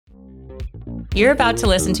You're about to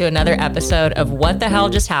listen to another episode of What the Hell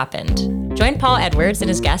Just Happened. Join Paul Edwards and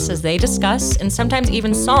his guests as they discuss and sometimes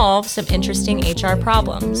even solve some interesting HR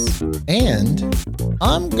problems. And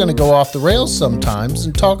I'm going to go off the rails sometimes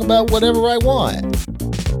and talk about whatever I want.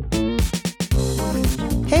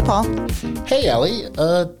 Hey, Paul. Hey, Allie.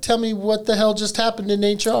 Tell me what the hell just happened in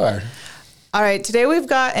HR. All right, today we've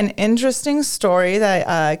got an interesting story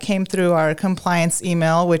that came through our compliance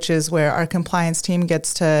email, which is where our compliance team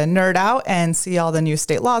gets to nerd out and see all the new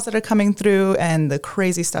state laws that are coming through and the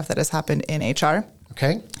crazy stuff that has happened in HR.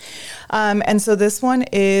 Okay. And so this one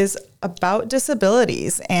is about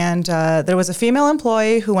disabilities. And there was a female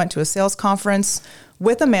employee who went to a sales conference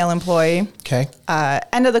with a male employee. Okay.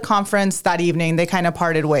 End of the conference that evening, they kind of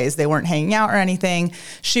parted ways. They weren't hanging out or anything.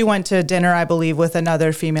 She went to dinner, I believe, with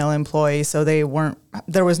another female employee, so there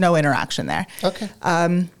was no interaction there. Okay.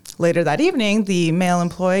 Later that evening, the male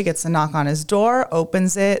employee gets a knock on his door,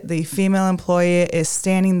 opens it. The female employee is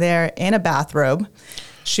standing there in a bathrobe.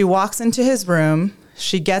 She walks into his room.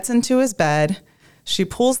 She gets into his bed. She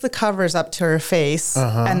pulls the covers up to her face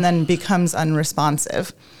and then becomes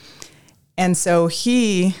unresponsive. And so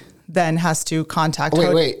he then has to contact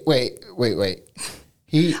her. Wait.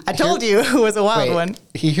 I told you it was a wild one.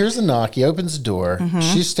 He hears a knock. He opens the door.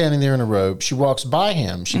 She's standing there in a robe. She walks by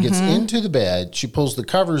him. She gets into the bed. She pulls the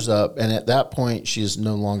covers up. And at that point, she is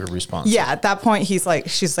no longer responsive. Yeah, at that point,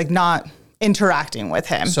 she's not interacting with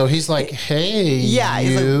him. So he's like, hey, he's like,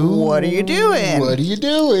 what are you doing? What are you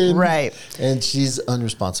doing? Right. And she's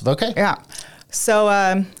unresponsive. Okay. Yeah.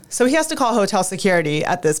 So he has to call hotel security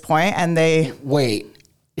at this point, and they... Wait.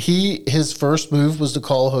 His first move was to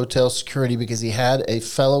call hotel security because he had a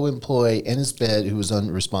fellow employee in his bed who was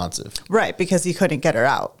unresponsive. Right, because he couldn't get her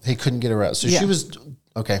out. He couldn't get her out. So she was...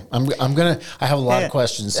 Okay, I have a lot of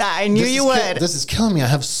questions. I knew you would. This is killing me. I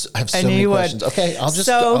have so many questions. Okay,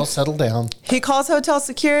 I'll settle down. He calls hotel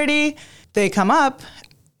security. They come up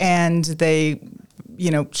and they,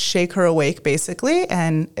 shake her awake basically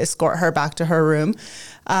and escort her back to her room.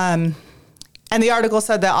 And the article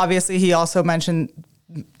said that obviously he also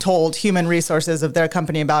told human resources of their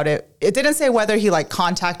company about it. It didn't say whether he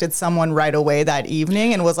contacted someone right away that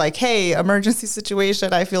evening and was like, hey, emergency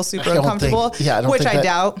situation. I feel super uncomfortable. Which I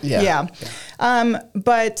doubt. Yeah.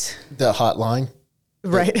 But the hotline,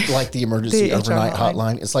 right. Like the emergency overnight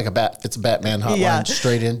hotline. It's like it's a Batman hotline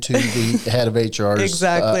straight into the head of HR's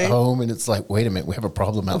exactly. Home. And it's like, wait a minute, we have a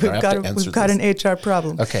problem out there. We've got an HR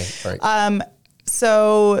problem. Okay. Right.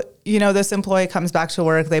 So, this employee comes back to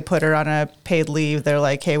work. They put her on a paid leave. They're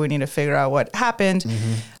like, hey, we need to figure out what happened.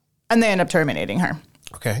 And they end up terminating her.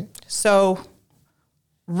 Okay. So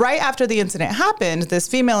right after the incident happened, this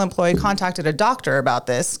female employee contacted a doctor about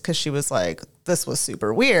this because she was like, this was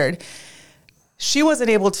super weird. She wasn't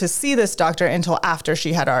able to see this doctor until after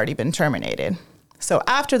she had already been terminated. So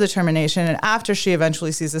after the termination and after she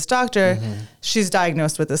eventually sees this doctor, she's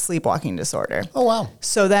diagnosed with a sleepwalking disorder. Oh, wow.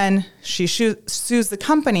 So then she sues the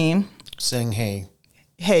company. Saying, hey,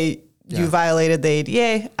 you violated the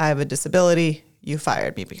ADA. I have a disability. You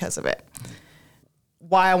fired me because of it.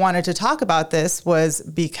 Why I wanted to talk about this was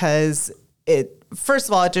because first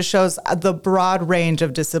of all, it just shows the broad range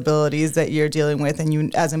of disabilities that you're dealing with. And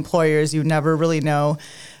you, as employers, you never really know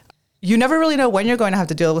when you're going to have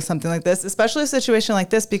to deal with something like this, especially a situation like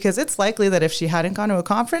this, because it's likely that if she hadn't gone to a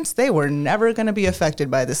conference, they were never going to be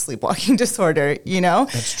affected by this sleepwalking disorder,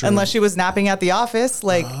 That's true. Unless she was napping at the office.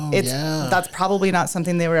 That's probably not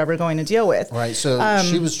something they were ever going to deal with. Right. So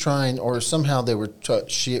she was trying, or somehow they were,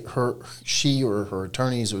 she or her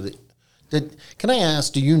attorneys can I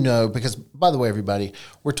ask, do you know, because by the way, everybody,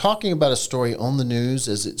 we're talking about a story on the news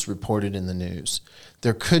as it's reported in the news.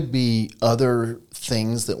 There could be other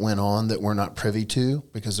things that went on that we're not privy to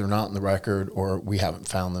because they're not in the record or we haven't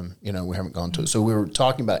found them, we haven't gone to it. So we were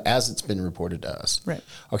talking about as it's been reported to us. Right.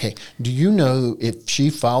 Okay. Do you know if she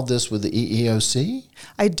filed this with the EEOC?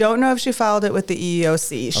 I don't know if she filed it with the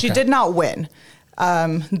EEOC. She did not win.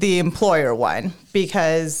 The employer won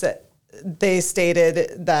because they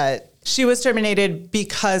stated that she was terminated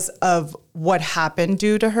because of what happened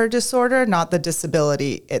due to her disorder, not the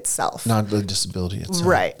disability itself. Not the disability itself.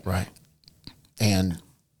 Right. Right. And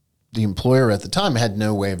the employer at the time had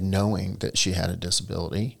no way of knowing that she had a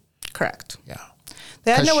disability. Correct. Yeah.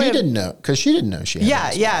 Because she didn't know she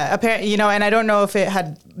had. Yeah. Apparently, and I don't know if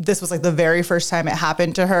this was the very first time it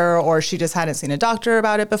happened to her, or she just hadn't seen a doctor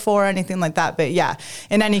about it before, or anything like that. But yeah,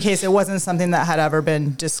 in any case, it wasn't something that had ever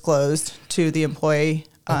been disclosed to the employee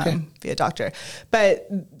via doctor. But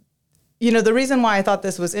the reason why I thought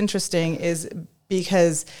this was interesting is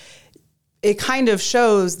because it kind of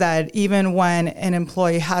shows that even when an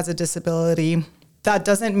employee has a disability, that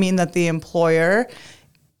doesn't mean that the employer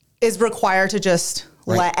is required to just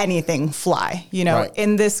let anything fly.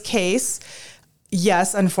 In this case,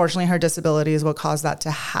 yes, unfortunately, her disability is what caused that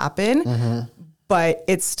to happen, but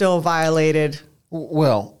it still violated,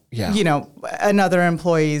 another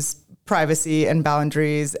employee's privacy and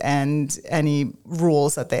boundaries and any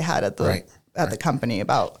rules that they had at the company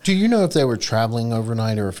about. Do you know if they were traveling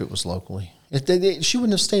overnight or if it was locally? She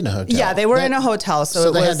wouldn't have stayed in a hotel. Yeah, they were in a hotel, so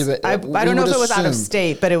it was. I don't know if it was out of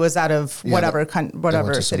state, but it was out of whatever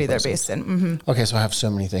city they're based in. Mm-hmm. Okay, so I have so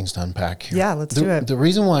many things to unpack here. Yeah, let's do it. The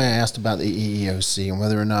reason why I asked about the EEOC and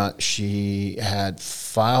whether or not she had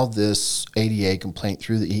filed this ADA complaint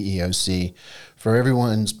through the EEOC, for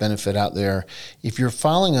everyone's benefit out there, if you're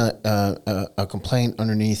filing a complaint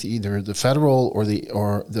underneath either the federal or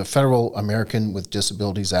the Federal American with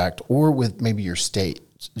Disabilities Act, or with maybe your state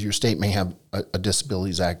may have a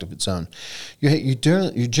Disabilities Act of its own. You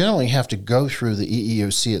generally have to go through the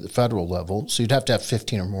EEOC at the federal level, so you'd have to have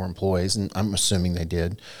 15 or more employees, and I'm assuming they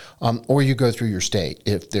did, or you go through your state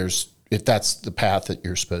if that's the path that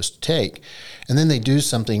you're supposed to take. And then they do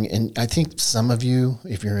something, and I think some of you,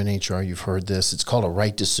 if you're in HR, you've heard this, it's called a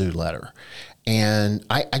right to sue letter. And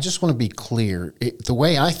I just want to be clear. The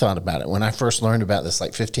way I thought about it when I first learned about this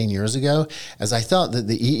like 15 years ago, is I thought that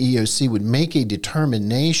the EEOC would make a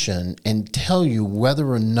determination and tell you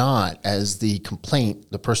whether or not, as the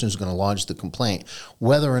person who's going to lodge the complaint,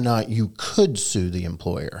 whether or not you could sue the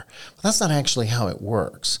employer. But that's not actually how it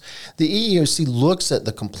works. The EEOC looks at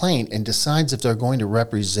the complaint and decides if they're going to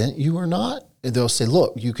represent you or not. They'll say,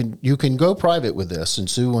 look, you can go private with this and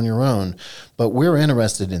sue on your own, but we're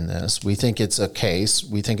interested in this. We think it's a case.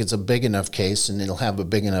 We think it's a big enough case, and it'll have a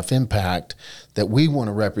big enough impact that we want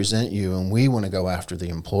to represent you, and we want to go after the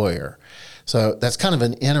employer. So that's kind of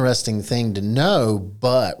an interesting thing to know,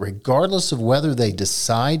 but regardless of whether they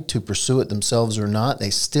decide to pursue it themselves or not,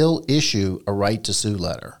 they still issue a right to sue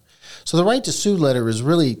letter. So the right to sue letter is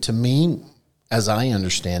really, to me, as I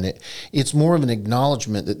understand it, it's more of an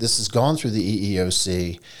acknowledgement that this has gone through the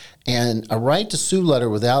EEOC, and a right to sue letter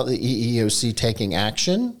without the EEOC taking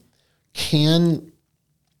action can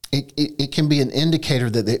be an indicator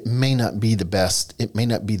that it may not be the best. It may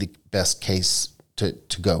not be the best case to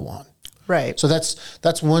go on. Right. So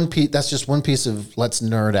that's one piece. That's just one piece of let's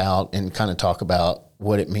nerd out and kind of talk about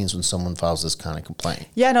what it means when someone files this kind of complaint.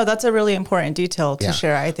 Yeah, no, that's a really important detail to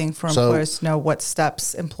share, I think, for employers to know what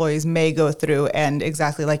steps employees may go through, and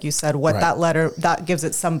exactly like you said, what that letter, that gives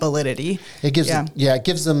it some validity. It gives it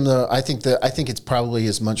gives them I think it's probably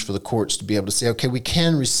as much for the courts to be able to say, okay, we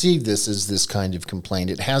can receive this as this kind of complaint.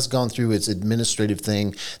 It has gone through its administrative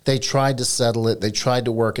thing. They tried to settle it. They tried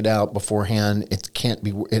to work it out beforehand.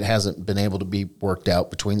 It hasn't been able to be worked out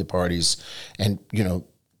between the parties, and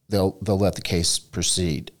they'll let the case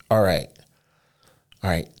proceed. All right. All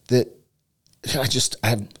right.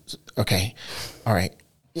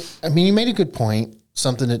 I mean, you made a good point,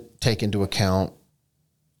 something to take into account.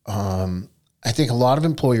 I think a lot of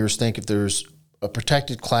employers think if there's a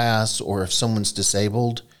protected class or if someone's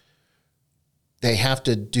disabled, they have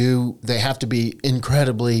to be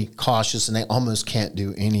incredibly cautious, and they almost can't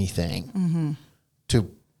do anything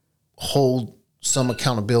to hold some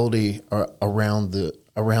accountability around the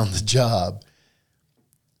job.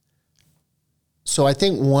 So I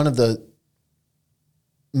think one of the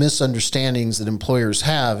misunderstandings that employers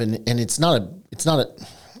have, and it's not a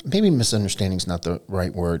maybe misunderstanding is not the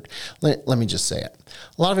right word. Let me just say it.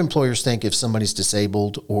 A lot of employers think if somebody's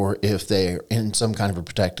disabled or if they're in some kind of a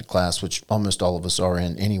protected class, which almost all of us are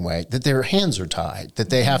in anyway, that their hands are tied, that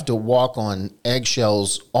they have to walk on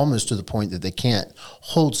eggshells almost to the point that they can't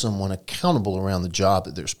hold someone accountable around the job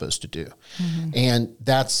that they're supposed to do. And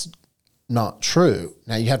that's not true.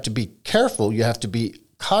 Now, you have to be careful. You have to be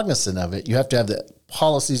cognizant of it. You have to have the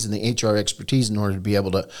policies and the HR expertise in order to be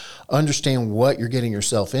able to understand what you're getting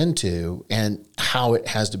yourself into and how it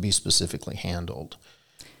has to be specifically handled.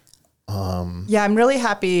 Yeah, I'm really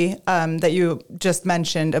happy that you just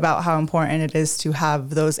mentioned about how important it is to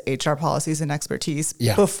have those HR policies and expertise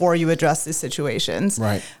before you address these situations.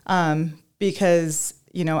 Right. Because,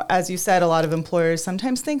 as you said, a lot of employers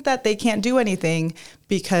sometimes think that they can't do anything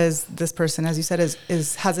because this person, as you said,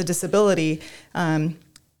 has a disability.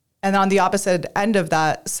 And on the opposite end of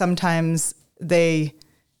that, sometimes they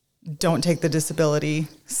don't take the disability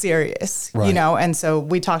serious, and so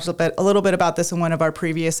we talked a little bit about this in one of our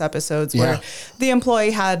previous episodes where the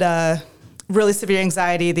employee had really severe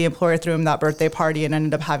anxiety. The employer threw him that birthday party and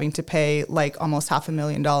ended up having to pay like almost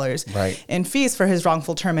 $500,000 in fees for his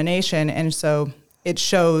wrongful termination. And so it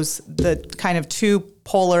shows the kind of two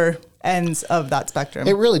polar ends of that spectrum.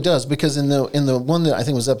 It really does, because in the one that I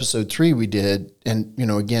think was episode 3 we did, and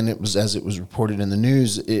again it was as it was reported in the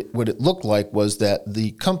news. What it looked like was that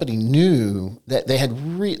the company knew that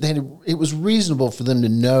it was reasonable for them to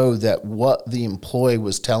know that what the employee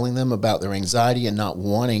was telling them about their anxiety and not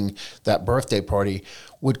wanting that birthday party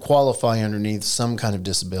would qualify underneath some kind of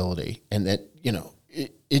disability, and that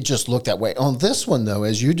it just looked that way. On this one though,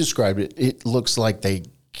 as you described it, it looks like they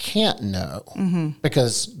can't know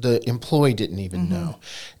because the employee didn't even know.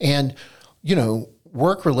 And,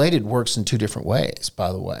 work-related works in 2 different ways,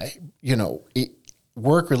 by the way.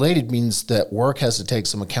 Work-related means that work has to take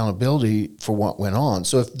some accountability for what went on.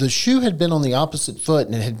 So if the shoe had been on the opposite foot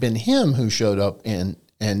and it had been him who showed up and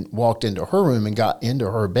walked into her room and got into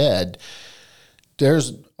her bed,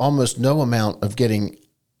 there's almost no amount of getting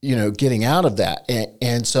out of that.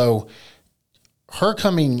 And so her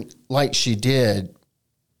coming like she did,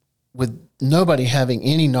 with nobody having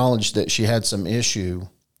any knowledge that she had some issue,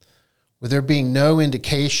 with there being no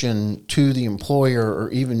indication to the employer or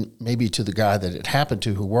even maybe to the guy that it happened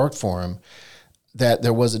to who worked for him that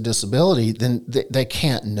there was a disability, then they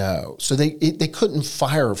can't know. So they couldn't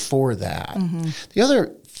fire for that. The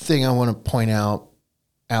other thing I want to point out,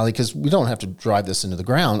 Allie, because we don't have to drive this into the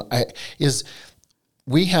ground, is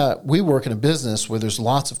we work in a business where there's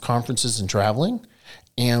lots of conferences and traveling.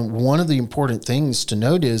 And one of the important things to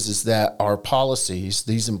note is that our policies,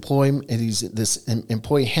 this employee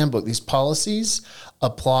handbook, these policies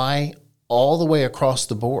apply all the way across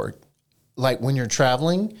the board. Like when you're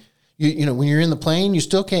traveling, when you're in the plane, you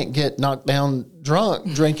still can't get knocked down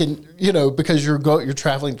drunk drinking, because you're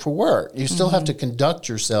traveling for work. You still have to conduct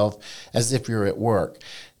yourself as if you're at work.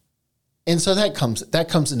 And so that comes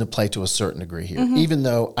into play to a certain degree here, even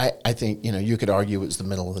though I think, you could argue it was the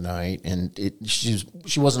middle of the night and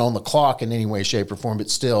she wasn't on the clock in any way, shape, or form,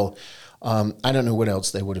 but still, I don't know what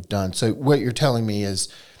else they would have done. So what you're telling me is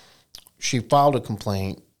she filed a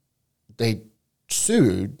complaint, they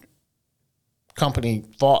sued, company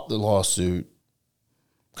fought the lawsuit,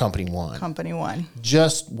 company won.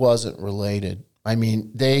 Just wasn't related. I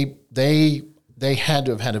mean, they had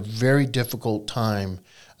to have had a very difficult time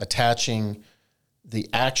attaching the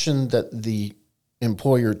action that the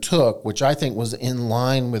employer took, which I think was in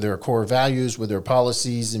line with their core values, with their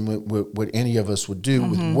policies, and what any of us would do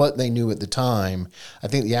with what they knew at the time. I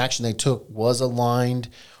think the action they took was aligned,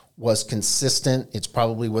 was consistent. It's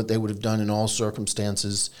probably what they would have done in all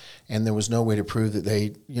circumstances. And there was no way to prove that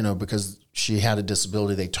they, because she had a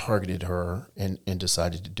disability, they targeted her and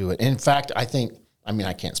decided to do it. And in fact, I can't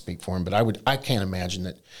speak for him, but I can't imagine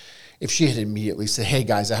that if she had immediately said, hey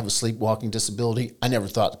guys, I have a sleepwalking disability. I never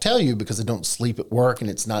thought to tell you because I don't sleep at work and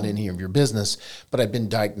it's not any of your business, but I've been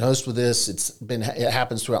diagnosed with this. It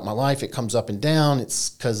happens throughout my life. It comes up and down. It's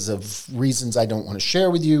because of reasons I don't want to share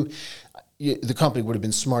with you. The company would have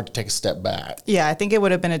been smart to take a step back. Yeah, I think it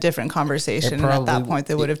would have been a different conversation. And at that point,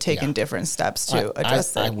 they would have taken different steps to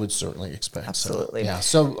address it. I would certainly expect. Absolutely. So, yeah.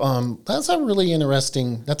 So that's a really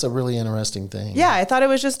interesting thing. Yeah, I thought it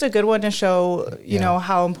was just a good one to show, you know,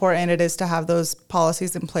 how important it is to have those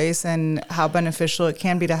policies in place and how beneficial it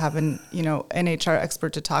can be to have an HR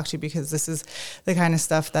expert to talk to, because this is the kind of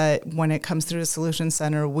stuff that when it comes through the Solution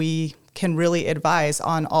Center, we can really advise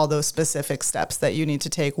on all those specific steps that you need to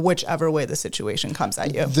take, whichever way the situation comes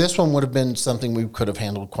at you. This one would have been something we could have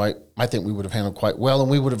handled quite well,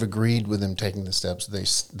 and we would have agreed with them taking the steps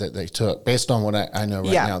that they took based on what I know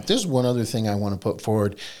right now. There's one other thing I want to put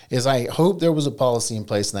forward is I hope there was a policy in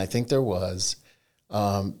place, and I think there was,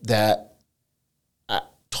 that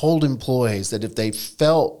told employees that if they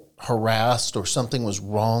felt harassed or something was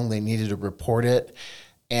wrong, they needed to report it.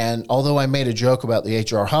 And although I made a joke about the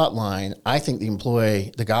HR hotline, I think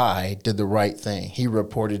the guy did the right thing. He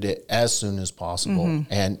reported it as soon as possible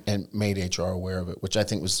and made HR aware of it, which I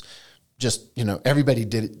think was just, everybody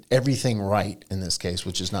did everything right in this case,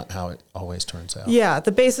 which is not how it always turns out. Yeah,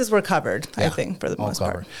 the bases were covered, I think, for the most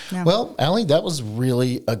part. Yeah. Well, Allie, that was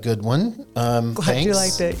really a good one. Glad thanks. You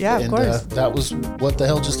liked it. Yeah, of course. That was What the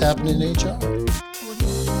Hell Just Happened in HR.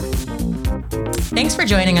 Thanks for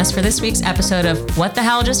joining us for this week's episode of What the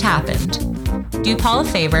Hell Just Happened. Do Paul a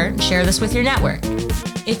favor and share this with your network.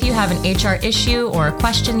 If you have an HR issue or a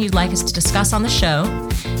question you'd like us to discuss on the show,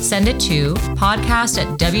 send it to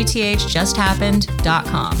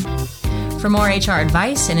podcast@wthjusthappened.com. For more HR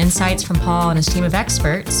advice and insights from Paul and his team of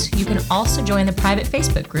experts, you can also join the private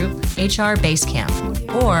Facebook group HR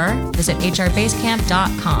Basecamp or visit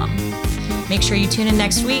hrbasecamp.com. Make sure you tune in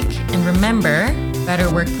next week, and remember, better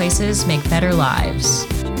workplaces make better lives.